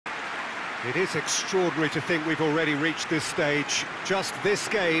It is extraordinary to think we've already reached this stage. Just this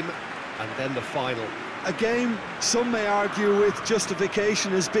game, and then the final. A game some may argue with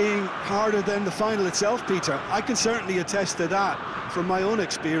justification as being harder than the final itself, Peter. I can certainly attest to that from my own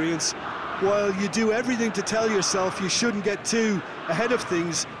experience. While you do everything to tell yourself you shouldn't get too ahead of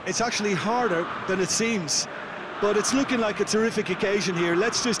things, it's actually harder than it seems. But it's looking like a terrific occasion here.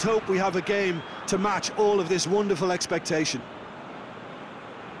 Let's just hope we have a game to match all of this wonderful expectation.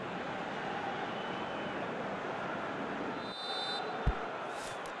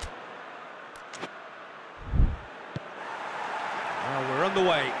 Well, we're on the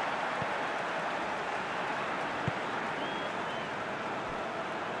way.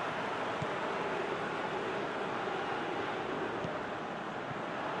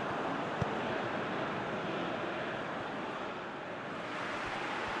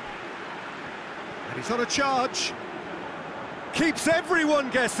 And he's on a charge. Keeps everyone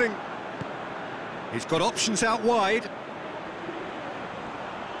guessing. He's got options out wide.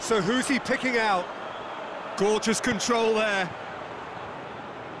 So who's he picking out? Gorgeous control there.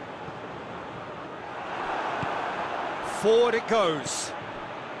 Forward it goes.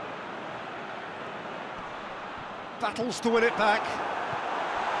 Battles to win it back.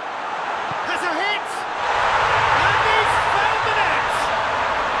 Has a hit! And he's found the net!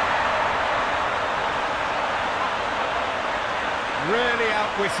 Really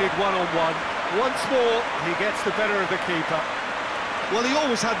outwitted one-on-one. Once more, he gets the better of the keeper. Well, he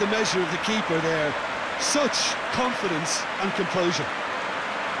always had the measure of the keeper there. Such confidence and composure.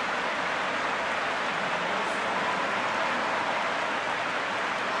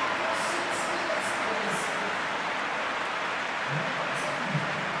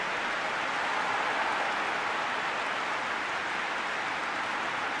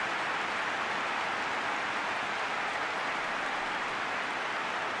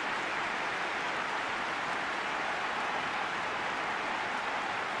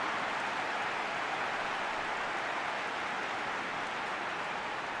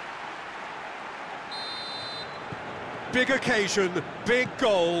 Big occasion, big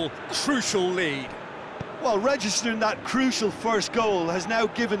goal, crucial lead. Well, registering that crucial first goal has now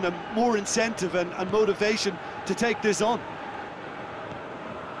given them more incentive and motivation to take this on.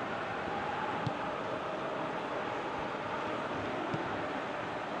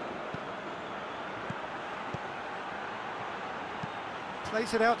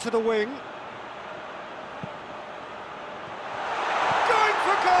 Plays it out to the wing. Going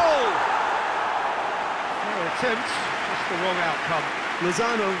for goal! No attempt, just the wrong outcome.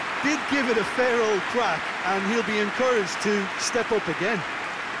 Lozano did give it a fair old crack, and he'll be encouraged to step up again.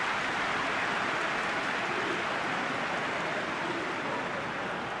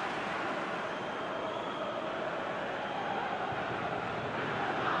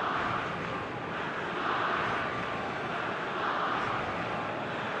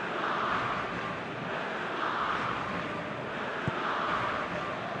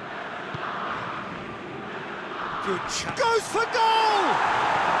 Good chance. Goes for goal!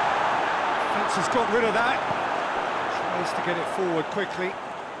 Fence has got rid of that. Tries to get it forward quickly.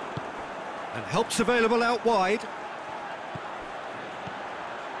 And help's available out wide.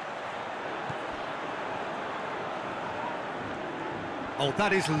 Oh,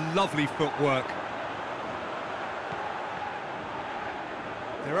 that is lovely footwork.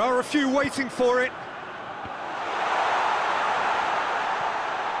 There are a few waiting for it.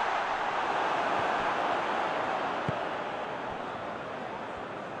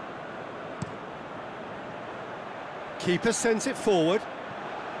 Keeper sends it forward.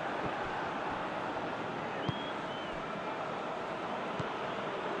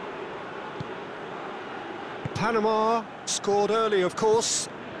 Panama scored early, of course,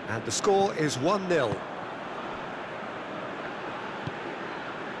 and the score is 1-0.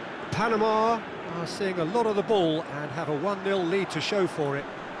 Panama are seeing a lot of the ball and have a 1-0 lead to show for it.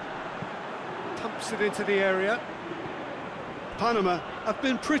 Pumps it into the area. Panama have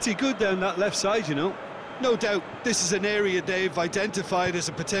been pretty good down that left side, you know. No doubt this is an area they've identified as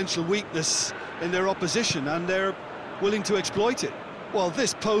a potential weakness in their opposition, and they're willing to exploit it. Well,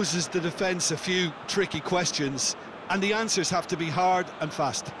 this poses the defence a few tricky questions, and the answers have to be hard and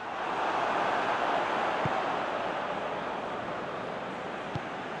fast.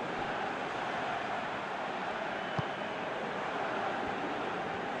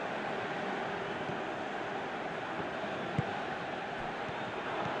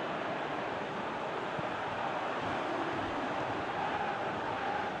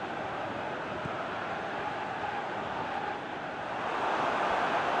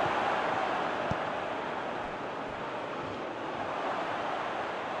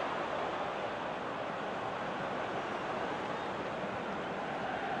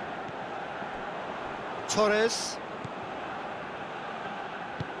 Torres.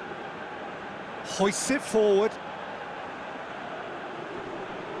 Hoists it forward.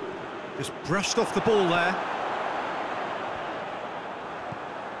 Just brushed off the ball there.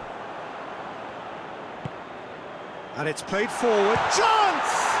 And it's played forward.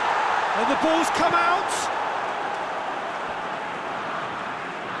 Chance! And the ball's come out.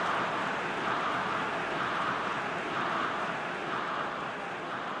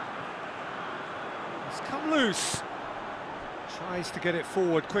 It's come loose. Tries to get it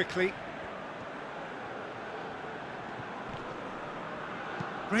forward quickly.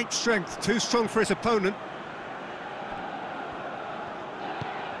 Great strength, too strong for his opponent.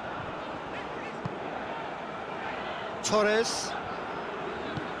 Torres.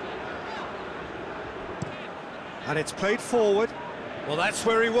 And it's played forward. Well, that's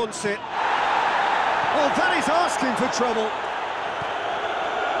where he wants it. Oh, that is asking for trouble.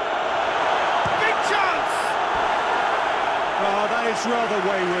 Big chance! Oh, that is rather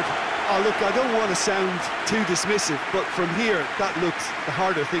wayward. Oh, look, I don't want to sound too dismissive, but from here, that looked the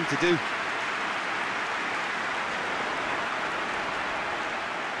harder thing to do.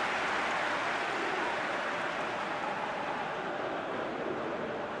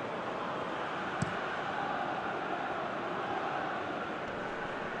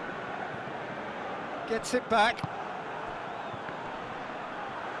 Gets it back.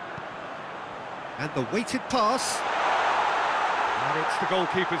 And the weighted pass. And it's the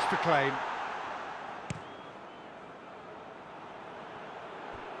goalkeeper's to claim.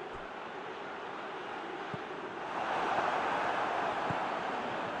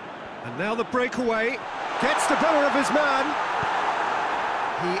 And now the breakaway. Gets the better of his man.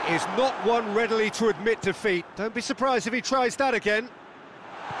 He is not one readily to admit defeat. Don't be surprised if he tries that again.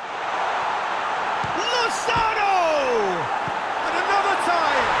 And another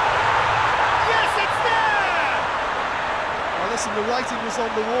time! Yes, it's there! Well, listen, the writing was on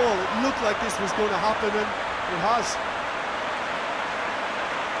the wall. It looked like this was going to happen, and it has.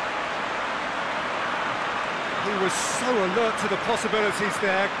 He was so alert to the possibilities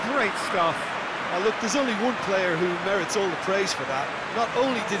there. Great stuff. Now, look, there's only one player who merits all the praise for that. Not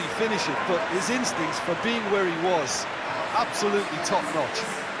only did he finish it, but his instincts for being where he was, absolutely top-notch.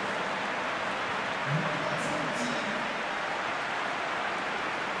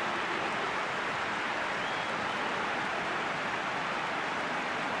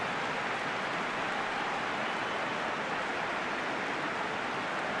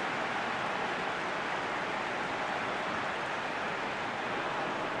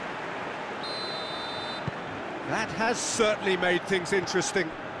 That has certainly made things interesting.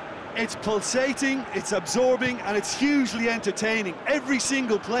 It's pulsating, it's absorbing, and it's hugely entertaining. Every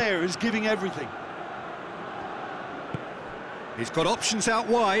single player is giving everything. He's got options out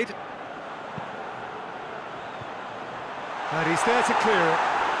wide. And he's there to clear it.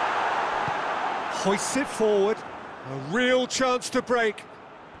 Hoists it forward. A real chance to break.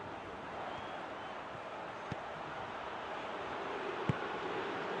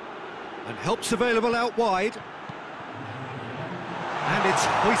 And help's available out wide. And it's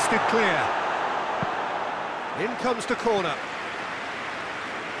hoisted clear. In comes the corner.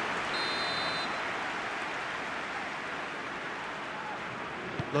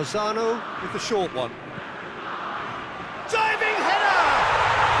 Lozano with the short one. Diving header!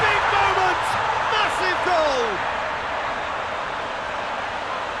 Big moment! Massive goal!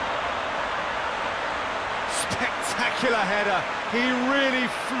 Spectacular header. He really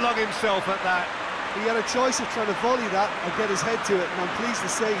flung himself at that. He had a choice of trying to volley that or get his head to it, and I'm pleased to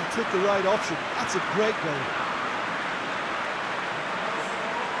say he took the right option. That's a great goal.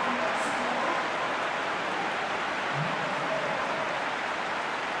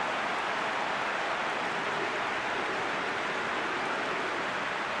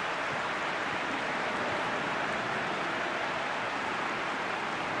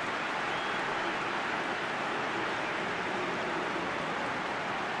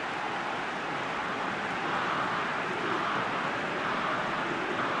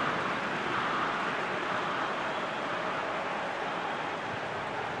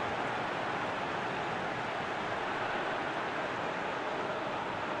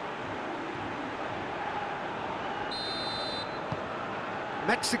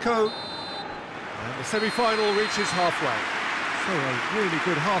 Mexico, and the semi-final reaches halfway. So a really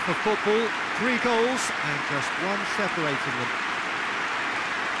good half of football, 3 goals and just one separating them.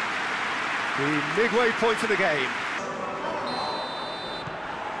 The midway point of the game.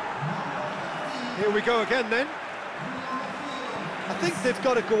 Here we go again then. I think they've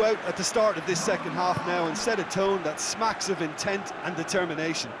got to go out at the start of this second half now and set a tone that smacks of intent and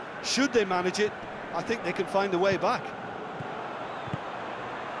determination. Should they manage it, I think they can find a way back.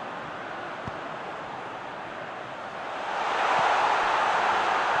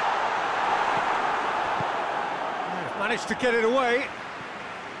 They've managed to get it away.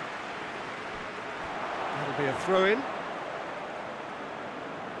 That'll be a throw-in.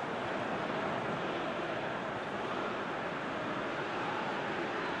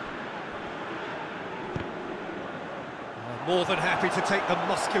 More than happy to take the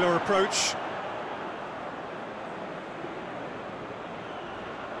muscular approach.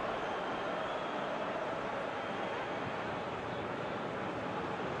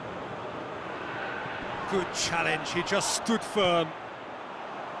 Good challenge, he just stood firm.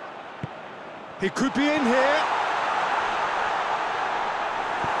 He could be in here.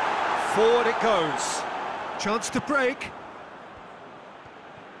 Forward it goes. Chance to break.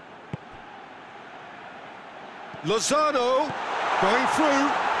 Lozano going through,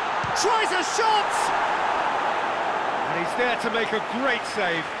 tries a shot! And he's there to make a great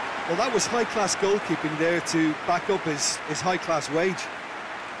save. Well, that was high-class goalkeeping there to back up his high-class wage.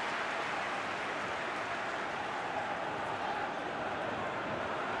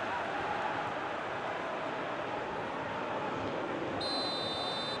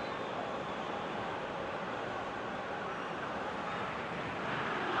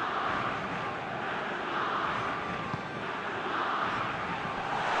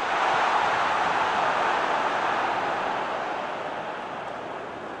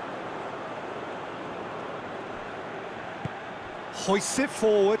 Hoists it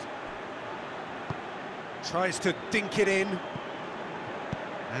forward. Tries to dink it in.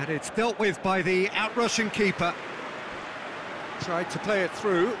 And it's dealt with by the outrushing keeper. Tried to play it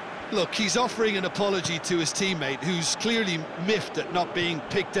through. Look, he's offering an apology to his teammate, who's clearly miffed at not being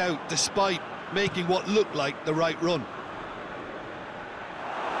picked out despite making what looked like the right run.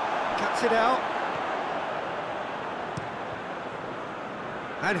 Cuts it out.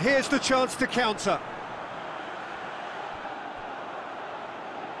 And here's the chance to counter.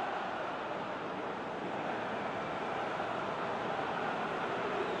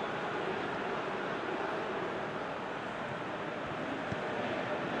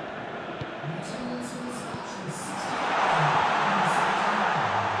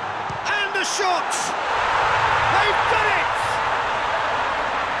 Shot! They've done it!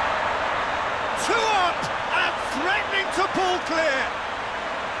 2 up and threatening to pull clear.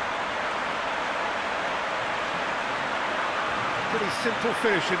 Pretty simple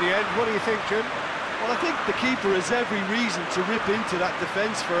finish in the end. What do you think, Jim? Well, I think the keeper has every reason to rip into that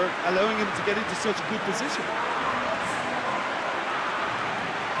defence for allowing him to get into such a good position.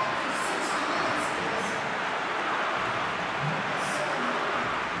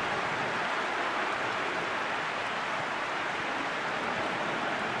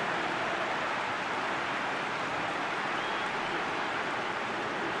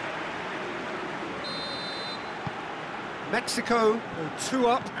 Mexico 2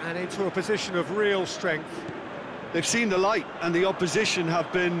 up and into a position of real strength. They've seen the light and the opposition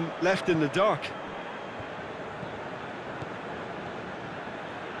have been left in the dark.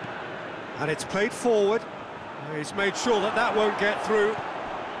 And it's played forward. He's made sure that that won't get through.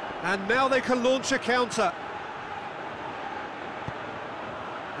 And now they can launch a counter.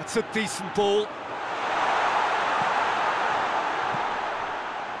 That's a decent ball.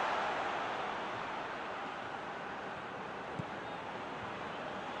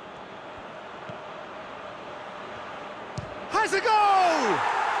 Has a goal!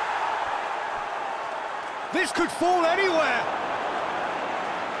 This could fall anywhere.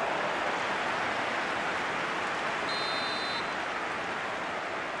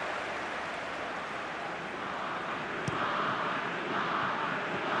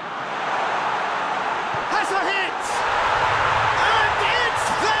 Has a hit! And it's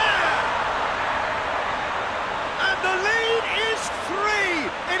there! And the lead is 3!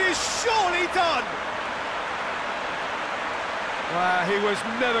 It is surely done! Well, he was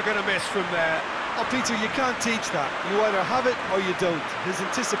never going to miss from there. Oh, Peter, you can't teach that. You either have it or you don't. His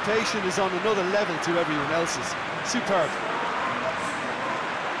anticipation is on another level to everyone else's. Superb.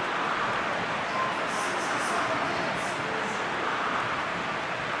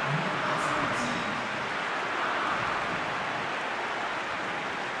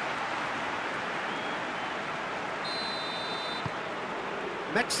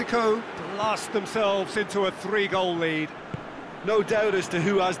 Mexico blast themselves into a 3-goal lead. No doubt as to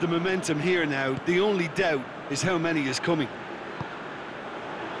who has the momentum here now. The only doubt is how many is coming.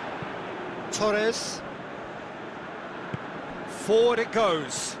 Torres. Forward it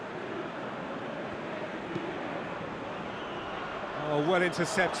goes. Oh, well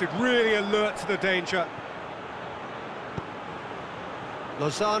intercepted, really alert to the danger.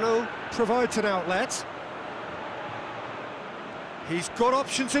 Lozano provides an outlet. He's got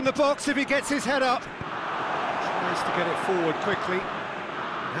options in the box if he gets his head up. Tries to get it forward quickly.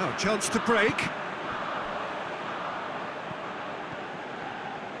 Now a chance to break.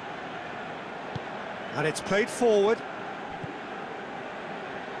 And it's played forward.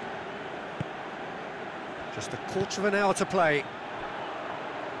 Just a quarter of an hour to play.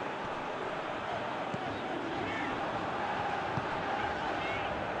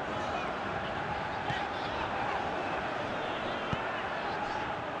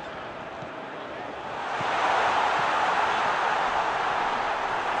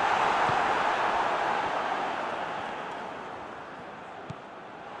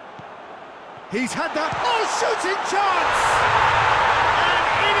 He's had that, shooting chance! And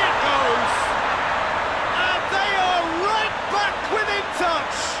in it goes! And they are right back within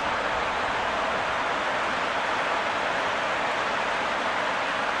touch!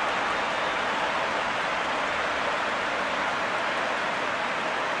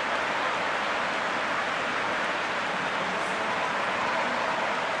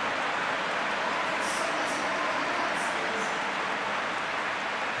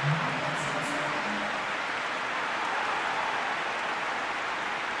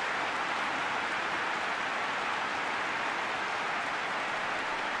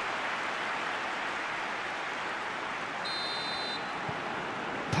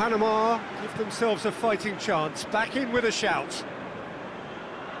 Panama give themselves a fighting chance, back in with a shout.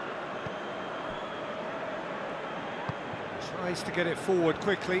 Tries to get it forward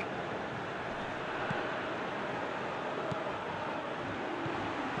quickly.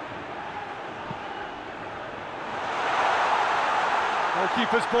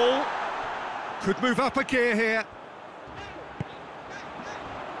 Goalkeeper's ball. Could move up a gear here.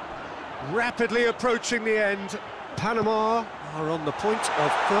 Rapidly approaching the end. Panama are on the point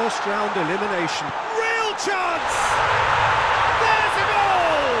of first-round elimination. Real chance! There's a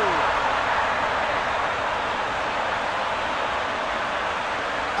goal!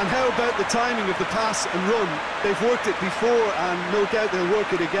 And how about the timing of the pass and run? They've worked it before and no doubt they'll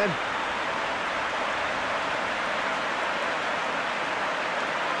work it again.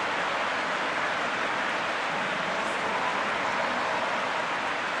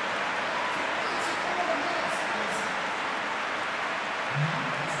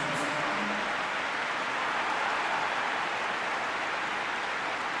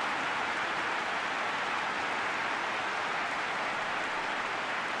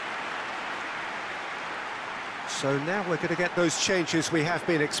 So now we're going to get those changes we have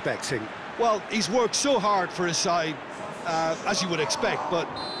been expecting. Well, he's worked so hard for his side, as you would expect, but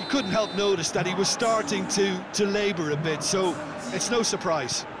you couldn't help notice that he was starting to labour a bit, so it's no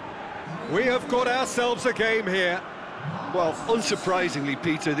surprise. We have got ourselves a game here. Well, unsurprisingly,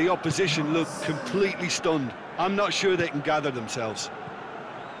 Peter, the opposition look completely stunned. I'm not sure they can gather themselves.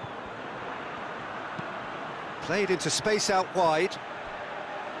 Played into space out wide.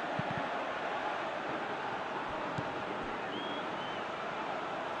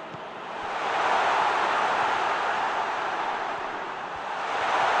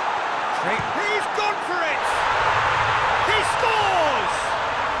 He's gone for it! He scores!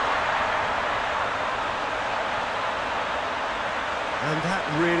 And that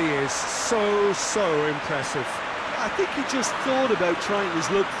really is so impressive. I think he just thought about trying his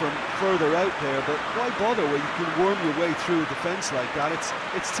luck from further out there, but why bother when you can worm your way through a defence like that?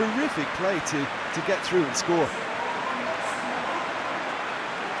 It's terrific play to get through and score.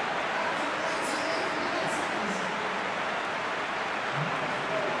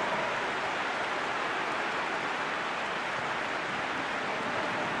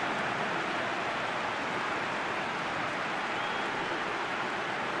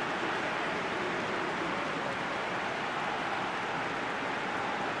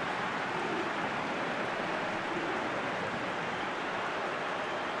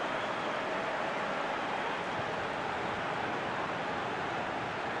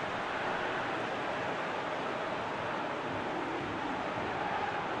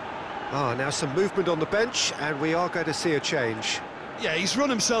 Now some movement on the bench, and we are going to see a change. Yeah, he's run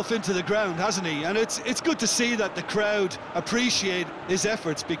himself into the ground, hasn't he? And it's good to see that the crowd appreciate his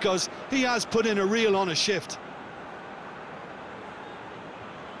efforts, because he has put in a real honest shift.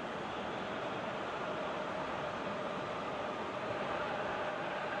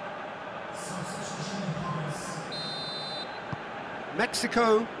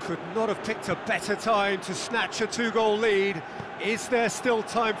 Mexico could not have picked a better time to snatch a two-goal lead. Is there still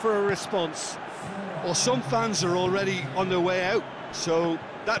time for a response? Well, some fans are already on their way out. So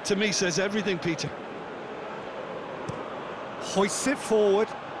that to me says everything, Peter. Hoists it forward.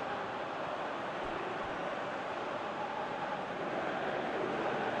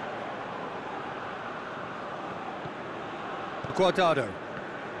 Guardado.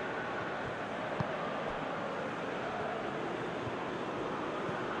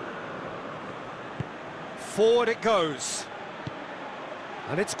 Forward it goes.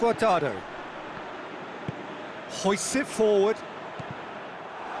 And it's Guardado. Hoists it forward.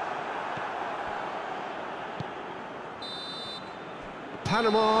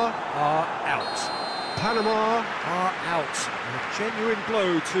 Panama are out. Panama are out. A genuine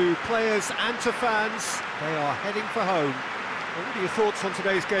blow to players and to fans. They are heading for home. What are your thoughts on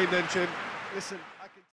today's game then, Jim? Listen.